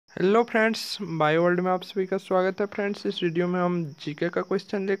Hello friends, बायोवर्ल्ड में आप सभी का स्वागत है। फ्रेंड्स, इस वीडियो में हम जीके का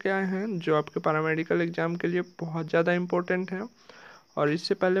क्वेश्चन लेके आए हैं जो आपके पैरामेडिकल एग्जाम के लिए बहुत ज़्यादा इम्पोर्टेंट है। और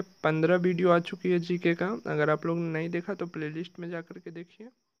इससे पहले 15 वीडियो आ चुकी है जीके का। अगर आप लोग ने नहीं देखा तो प्लेलिस्ट में जा करके देखिए।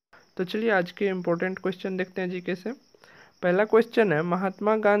 तो चलिए आज के इम्पोर्टेंट क्वेश्चन देखते हैं जीके से। पहला क्वेश्चन है,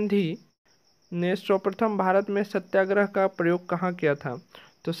 महात्मा गांधी ने सर्वप्रथम भारत में सत्याग्रह का प्रयोग कहाँ किया था?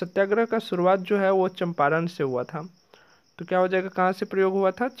 तो सत्याग्रह का शुरुआत जो है वो चंपारण से हुआ था। तो क्या हो जाएगा, कहाँ से प्रयोग हुआ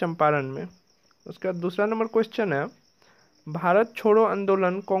था? चंपारण में। उसके बाद दूसरा नंबर क्वेश्चन है, भारत छोड़ो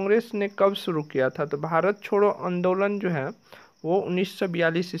आंदोलन कांग्रेस ने कब शुरू किया था? तो भारत छोड़ो आंदोलन जो है वो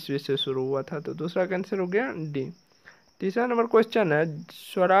 1942 ईस्वी से शुरू हुआ था। तो दूसरा कैंसिल हो गया, डी। तीसरा नंबर क्वेश्चन है,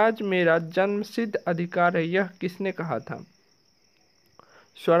 स्वराज मेरा जन्मसिद्ध अधिकार है, यह किसने कहा था?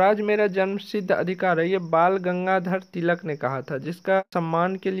 स्वराज मेरा जन्मसिद्ध अधिकार है, ये बाल गंगाधर तिलक ने कहा था, जिसका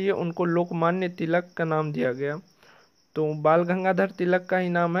सम्मान के लिए उनको लोकमान्य तिलक का नाम दिया गया। तो बाल गंगाधर तिलक का ही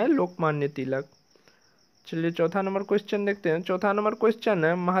नाम है लोकमान्य तिलक। चलिए चौथा नंबर क्वेश्चन देखते हैं। चौथा नंबर क्वेश्चन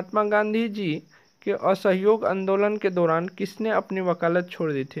है, महात्मा गांधी जी के असहयोग आंदोलन के दौरान किसने अपनी वकालत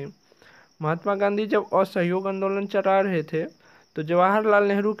छोड़ दी थी? महात्मा गांधी जब असहयोग आंदोलन चला रहे थे तो जवाहरलाल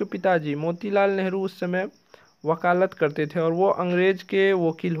नेहरू के पिताजी मोतीलाल नेहरू उस समय वकालत करते थे और वो अंग्रेज के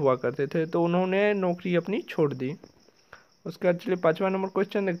वकील हुआ करते थे, तो उन्होंने नौकरी अपनी छोड़ दी। उसके बाद चलिए पाँचवा नंबर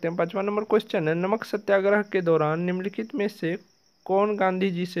क्वेश्चन देखते हैं। पाँचवा नंबर क्वेश्चन है, नमक सत्याग्रह के दौरान निम्नलिखित में से कौन गांधी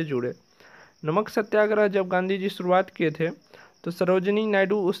जी से जुड़े? नमक सत्याग्रह जब गांधी जी शुरुआत किए थे तो सरोजिनी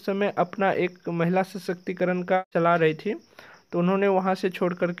नायडू उस समय अपना एक महिला सशक्तिकरण का चला रही थी, तो उन्होंने वहां से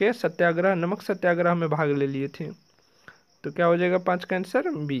छोड़ करके सत्याग्रह नमक सत्याग्रह में भाग ले लिए थे। तो क्या हो जाएगा पाँच का आंसर,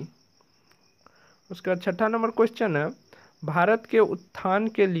 बी। उसके बाद छठा नंबर क्वेश्चन है, भारत के उत्थान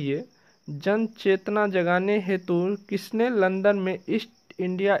के लिए जन चेतना जगाने हेतु किसने लंदन में ईस्ट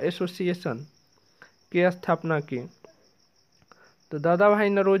इंडिया एसोसिएशन की स्थापना की? तो दादा भाई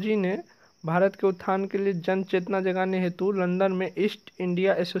नौरोजी ने भारत के उत्थान के लिए जन चेतना जगाने हेतु लंदन में ईस्ट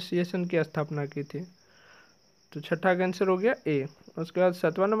इंडिया एसोसिएशन की स्थापना की थी। तो छठा का आंसर हो गया ए। उसके बाद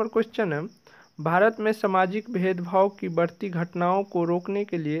सातवां नंबर क्वेश्चन है, भारत में सामाजिक भेदभाव की बढ़ती घटनाओं को रोकने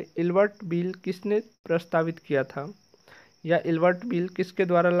के लिए इल्बर्ट बिल किसने प्रस्तावित किया था, या इल्बर्ट बिल किसके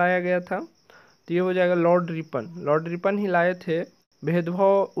द्वारा लाया गया था? तो ये हो जाएगा लॉर्ड रिपन। लॉर्ड रिपन ही लाए थे।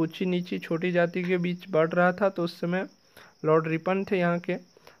 भेदभाव ऊंची नीची छोटी जाति के बीच बढ़ रहा था, तो उस समय लॉर्ड रिपन थे यहाँ के,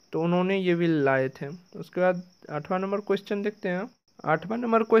 तो उन्होंने ये बिल लाए थे। उसके बाद आठवां नंबर क्वेश्चन देखते हैं। आठवां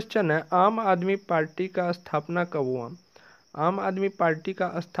नंबर क्वेश्चन है, आम आदमी पार्टी का स्थापना कब हुआ? आम आदमी पार्टी का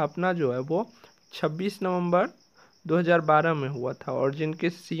स्थापना जो है वो 26 नवंबर 2012 में हुआ था, और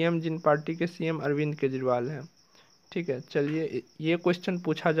जिन पार्टी के सीएम अरविंद केजरीवाल हैं। ठीक है, चलिए ये क्वेश्चन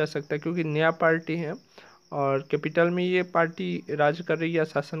पूछा जा सकता है क्योंकि नया पार्टी है और कैपिटल में ये पार्टी राज कर रही है या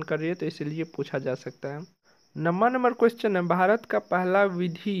शासन कर रही है, तो इसलिए पूछा जा सकता है। नंबर क्वेश्चन है, भारत का पहला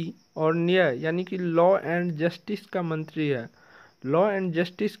विधि और न्याय यानी कि लॉ एंड जस्टिस का मंत्री है। लॉ एंड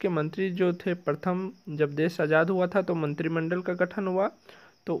जस्टिस के मंत्री जो थे, प्रथम जब देश आज़ाद हुआ था तो मंत्रिमंडल का गठन हुआ,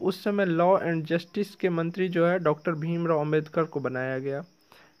 तो उस समय लॉ एंड जस्टिस के मंत्री जो है डॉक्टर भीमराव अंबेडकर को बनाया गया,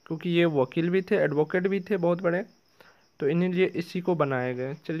 क्योंकि ये वकील भी थे, एडवोकेट भी थे बहुत बड़े, तो इन्हीं लिए इसी को बनाया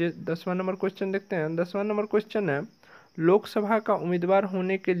गया। चलिए 10वां नंबर क्वेश्चन देखते हैं। 10वां नंबर क्वेश्चन है, लोकसभा का उम्मीदवार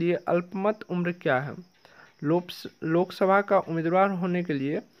होने के लिए अल्पमत उम्र क्या है? लोकसभा का उम्मीदवार होने के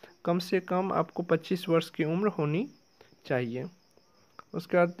लिए कम से कम आपको 25 वर्ष की उम्र होनी चाहिए।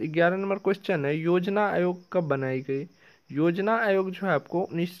 उसके बाद 11 नंबर क्वेश्चन है, योजना आयोग कब बनाई गई? योजना आयोग जो है आपको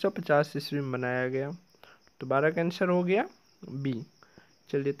 1950 ईस्वी में बनाया गया। तो 12 का आंसर हो गया बी।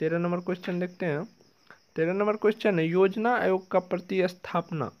 चलिए 13 नंबर क्वेश्चन देखते हैं। 13 नंबर क्वेश्चन है, योजना आयोग का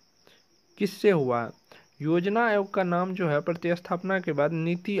प्रतिस्थापना किससे हुआ है? योजना आयोग का नाम जो है प्रतिस्थापना के बाद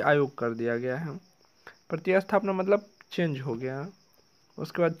नीति आयोग कर दिया गया है। प्रतिस्थापना मतलब चेंज हो गया।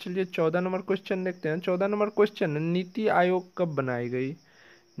 उसके बाद चलिए 14 नंबर क्वेश्चन देखते हैं। 14 नंबर क्वेश्चन, नीति आयोग कब बनाई गई?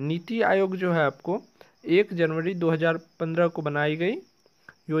 नीति आयोग जो है आपको 1 जनवरी 2015 को बनाई गई।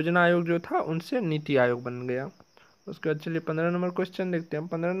 योजना आयोग जो था उनसे नीति आयोग बन गया। उसके बाद चलिए 15 नंबर क्वेश्चन देखते हैं।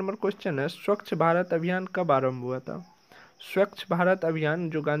 15 नंबर क्वेश्चन है, स्वच्छ भारत अभियान कब आरंभ हुआ था? स्वच्छ भारत अभियान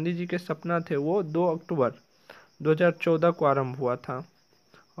जो गांधी जी के सपना थे वो 2 अक्टूबर 2014 को आरंभ हुआ था,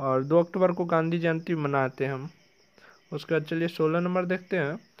 और 2 अक्टूबर को गांधी जयंती मनाते हैं हम। उसके बाद चलिए 16 नंबर देखते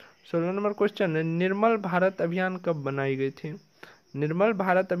हैं। 16 नंबर क्वेश्चन है, निर्मल भारत अभियान कब बनाई गई थी? निर्मल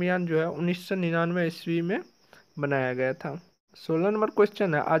भारत अभियान जो है 1999 ईस्वी में बनाया गया था। 16 नंबर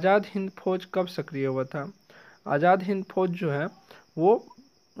क्वेश्चन है, आज़ाद हिंद फौज कब सक्रिय हुआ था? आज़ाद हिंद फौज जो है वो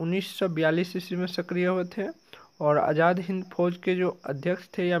 1942 ईस्वी में सक्रिय हुए थे, और आज़ाद हिंद फौज के जो अध्यक्ष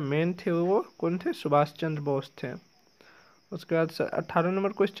थे या मेन थे वो कौन थे? सुभाष चंद्र बोस थे। उसके बाद 18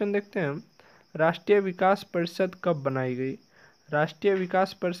 नंबर क्वेश्चन देखते हैं, राष्ट्रीय विकास परिषद कब बनाई गई? राष्ट्रीय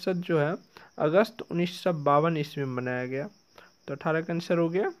विकास परिषद जो है अगस्त 1952 ईस्वी में बनाया गया। तो 18 का आंसर हो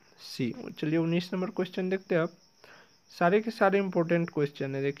गया सी। चलिए 19 नंबर क्वेश्चन देखते हैं आप। सारे के सारे इंपॉर्टेंट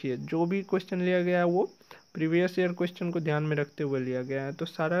क्वेश्चन है। देखिए जो भी क्वेश्चन लिया गया है वो प्रीवियस ईयर क्वेश्चन को ध्यान में रखते हुए लिया गया है, तो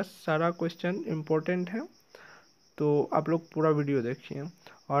सारा क्वेश्चन इंपॉर्टेंट है, तो आप लोग पूरा वीडियो देखिए।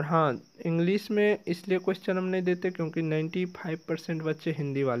 और हाँ, इंग्लिश में इसलिए क्वेश्चन हम नहीं देते क्योंकि 95% बच्चे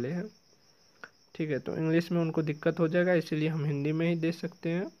हिंदी वाले हैं, ठीक है, तो इंग्लिश में उनको दिक्कत हो जाएगा, इसीलिए हम हिंदी में ही दे सकते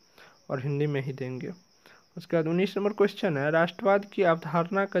हैं और हिंदी में ही देंगे। उसके बाद 19 नंबर क्वेश्चन है, राष्ट्रवाद की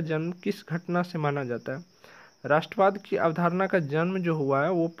अवधारणा का जन्म किस घटना से माना जाता है? राष्ट्रवाद की अवधारणा का जन्म जो हुआ है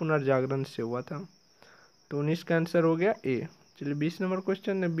वो पुनर्जागरण से हुआ था। तो 19 का आंसर हो गया ए। चलिए 20 नंबर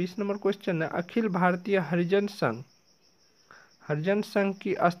क्वेश्चन है। 20 नंबर क्वेश्चन है, अखिल भारतीय हरिजन संघ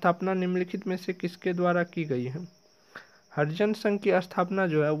की स्थापना निम्नलिखित में से किसके द्वारा की गई है? हरिजन संघ की स्थापना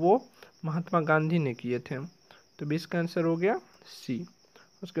जो है वो महात्मा गांधी ने किए थे। तो 20 का आंसर हो गया सी।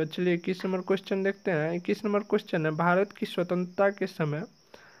 उसके बाद चलिए 21 नंबर क्वेश्चन देखते हैं। 21 नंबर क्वेश्चन है, भारत की स्वतंत्रता के समय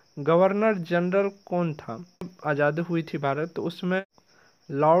गवर्नर जनरल कौन था? आज़ादी हुई थी भारत, तो उसमें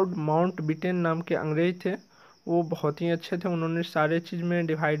लॉर्ड माउंटबेटन नाम के अंग्रेज थे, वो बहुत ही अच्छे थे, उन्होंने सारे चीज़ में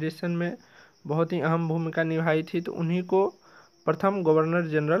डिवाइडेशन में बहुत ही अहम भूमिका निभाई थी, तो उन्हीं को प्रथम गवर्नर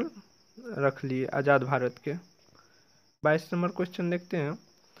जनरल रख लिए आज़ाद भारत के। 22 नंबर क्वेश्चन देखते हैं।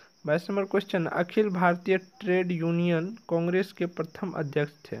 22 number question, Akhil Bharatiya trade union Congress के प्रथम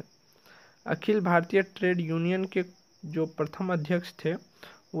अध्यक्ष थे? अखिल भारतीय ट्रेड यूनियन के जो प्रथम अध्यक्ष थे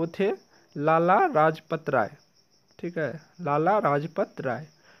वो थे लाला लाजपत राय, ठीक है, लाला लाजपत राय।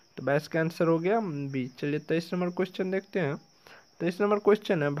 तो 22 का आंसर हो गया बी। चलिए 23 नंबर क्वेश्चन देखते हैं। 23 नंबर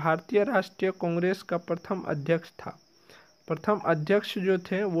क्वेश्चन है, भारतीय राष्ट्रीय कांग्रेस का प्रथम अध्यक्ष था? प्रथम अध्यक्ष जो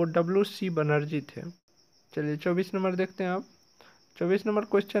थे वो WC बनर्जी थे। चलिए 24 नंबर देखते हैं आप। 24 नंबर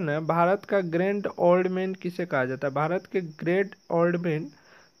क्वेश्चन है, भारत का ग्रैंड ओल्ड मैन किसे कहा जाता है? भारत के ग्रेट ओल्ड मैन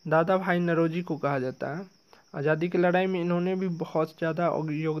दादा भाई नौरोजी को कहा जाता है। आज़ादी की लड़ाई में इन्होंने भी बहुत ज़्यादा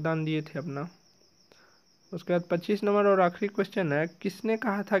योगदान दिए थे अपना। उसके बाद 25 नंबर और आखिरी क्वेश्चन है, किसने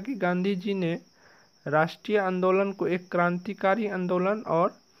कहा था कि गांधी जी ने राष्ट्रीय आंदोलन को एक क्रांतिकारी आंदोलन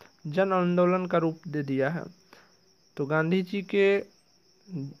और जन आंदोलन का रूप दे दिया है? तो गांधी जी के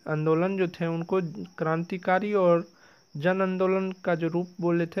आंदोलन जो थे उनको क्रांतिकारी और जन आंदोलन का जो रूप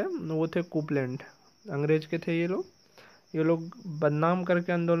बोले थे वो थे कूपलैंड, अंग्रेज के थे ये लोग बदनाम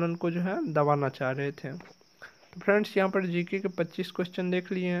करके आंदोलन को जो है दबाना चाह रहे थे। तो फ्रेंड्स यहाँ पर जीके के 25 क्वेश्चन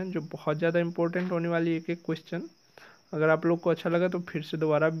देख लिए हैं जो बहुत ज़्यादा इंपॉर्टेंट होने वाली एक एक क्वेश्चन। अगर आप लोग को अच्छा लगा तो फिर से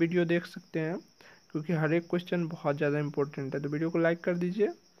दोबारा वीडियो देख सकते हैं क्योंकि हर एक क्वेश्चन बहुत ज़्यादा इंपॉर्टेंट है। तो वीडियो को लाइक कर दीजिए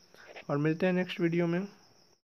और मिलते हैं नेक्स्ट वीडियो में।